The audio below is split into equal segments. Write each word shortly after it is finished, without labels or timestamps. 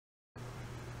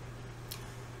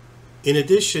In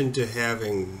addition to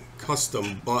having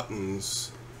custom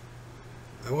buttons,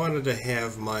 I wanted to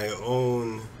have my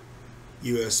own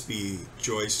USB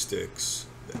joysticks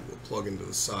that will plug into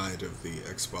the side of the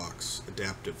Xbox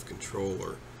adaptive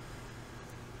controller.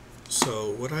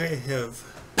 So what I have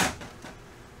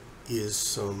is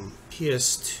some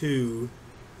PS2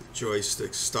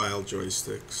 joysticks, style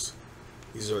joysticks.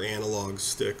 These are analog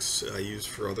sticks I use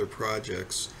for other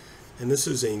projects, and this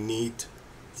is a neat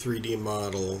 3D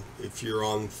model. If you're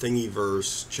on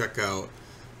Thingiverse, check out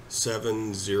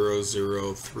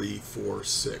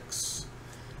 700346.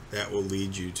 That will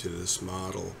lead you to this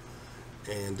model,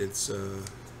 and it's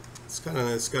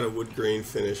got a wood grain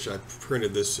finish. I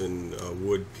printed this in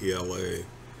wood PLA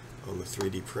on the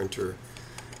 3D printer.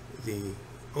 The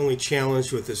only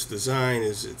challenge with this design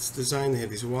is it's designed to have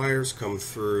these wires come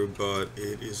through, but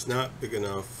it is not big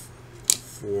enough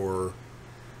for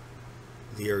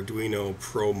the Arduino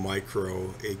Pro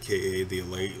Micro, aka the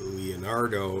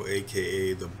Leonardo,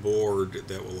 aka the board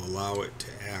that will allow it to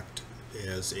act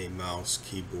as a mouse,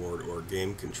 keyboard, or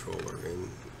game controller.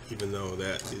 And even though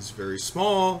that is very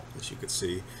small, as you can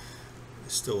see, I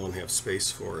still don't have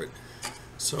space for it.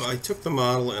 So I took the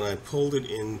model and I pulled it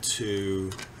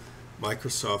into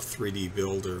Microsoft 3D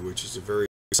Builder, which is a very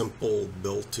simple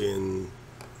built-in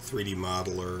 3D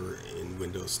modeler in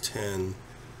Windows 10,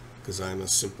 because I'm a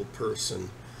simple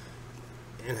person.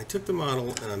 And I took the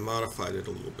model and I modified it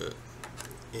a little bit.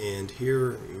 And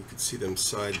here you can see them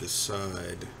side to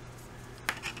side.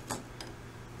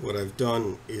 What I've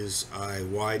done is I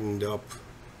widened up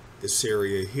this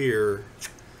area here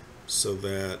so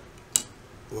that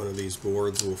one of these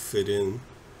boards will fit in.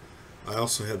 I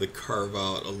also had to carve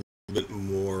out a little bit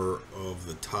more of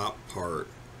the top part,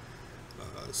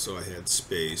 so I had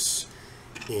space.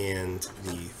 And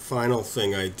the final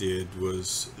thing I did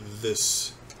was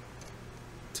this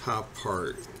top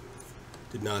part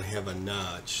did not have a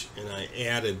notch, and I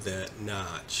added that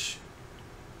notch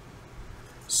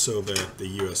so that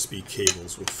the USB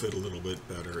cables will fit a little bit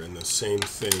better. And the same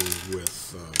thing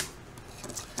with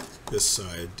this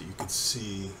side. You can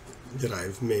see that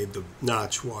I've made the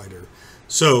notch wider.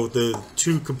 So the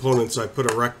two components, I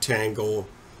put a rectangle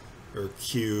or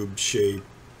cube shape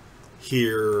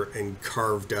here and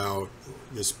carved out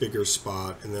this bigger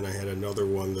spot, and then I had another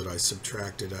one that I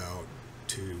subtracted out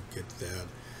to get that.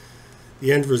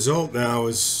 The end result now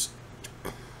is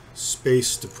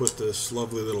space to put this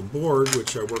lovely little board,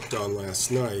 which I worked on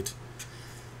last night.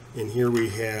 And here we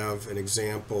have an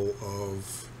example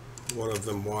of one of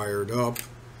them wired up,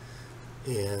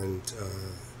 and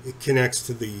it connects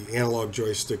to the analog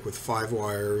joystick with 5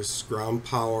 wires, ground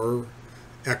power,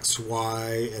 X,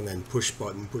 Y, and then push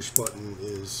button. Push button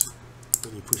is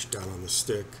when you push down on the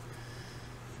stick.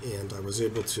 And I was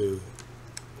able to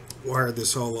wire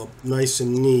this all up nice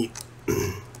and neat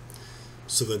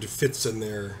so that it fits in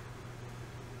there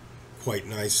quite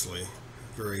nicely.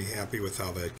 Very happy with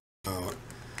how that came out.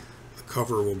 The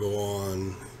cover will go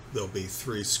on. There'll be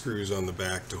 3 screws on the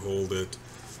back to hold it,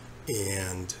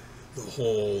 and the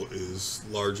hole is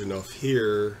large enough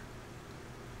here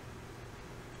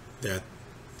that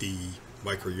the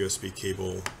micro USB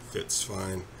cable fits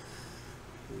fine.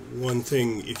 One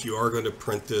thing, if you are going to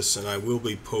print this, and I will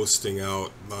be posting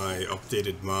out my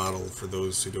updated model for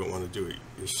those who don't want to do it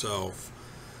yourself,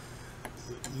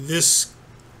 this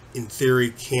in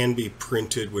theory can be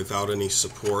printed without any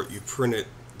support. You print it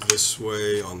this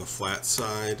way on the flat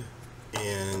side,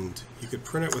 and you could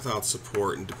print it without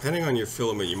support, and depending on your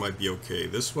filament you might be okay.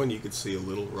 This one you could see a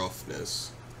little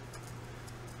roughness.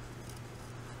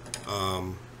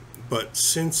 But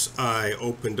since I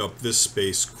opened up this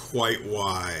space quite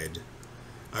wide,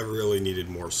 I really needed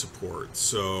more support.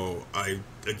 So I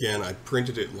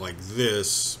printed it like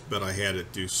this, but I had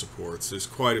it do supports. There's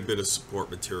quite a bit of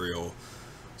support material,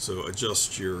 so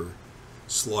adjust your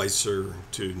slicer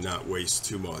to not waste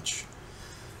too much.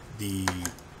 The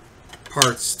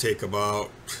parts take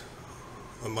about,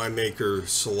 on my Maker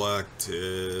Select,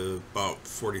 about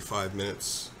 45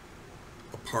 minutes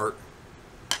apart.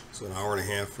 So an hour and a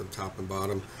half for the top and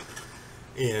bottom.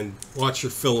 And watch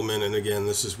your filament, and again,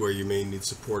 this is where you may need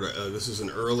support. This is an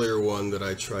earlier one that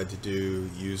I tried to do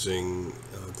using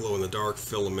glow-in-the-dark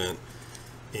filament,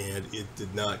 and it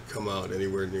did not come out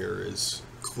anywhere near as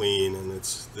clean, and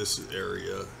this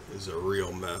area is a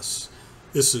real mess.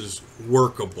 This is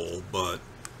workable, but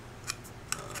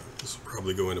this will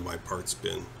probably go into my parts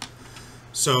bin.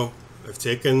 So I've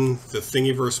taken the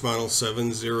Thingiverse model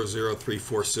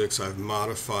 700346, I've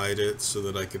modified it so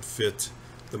that I could fit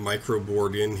the micro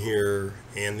board in here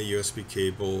and the USB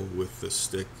cable with the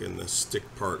stick, and the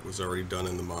stick part was already done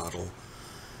in the model.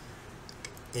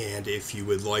 And if you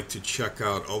would like to check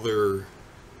out other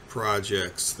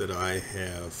projects that I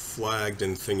have flagged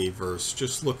in Thingiverse,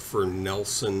 just look for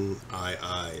Nelson II,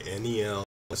 N-E-L-S-O-N-I-I.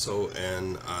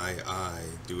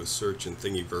 Do a search in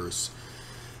Thingiverse,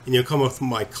 and you'll come up with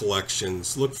my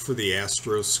collections. Look for the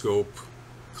Astroscope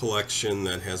collection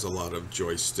that has a lot of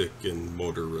joystick and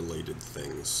motor related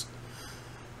things.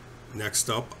 Next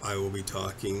up, I will be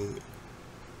talking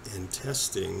and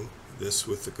testing this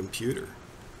with the computer.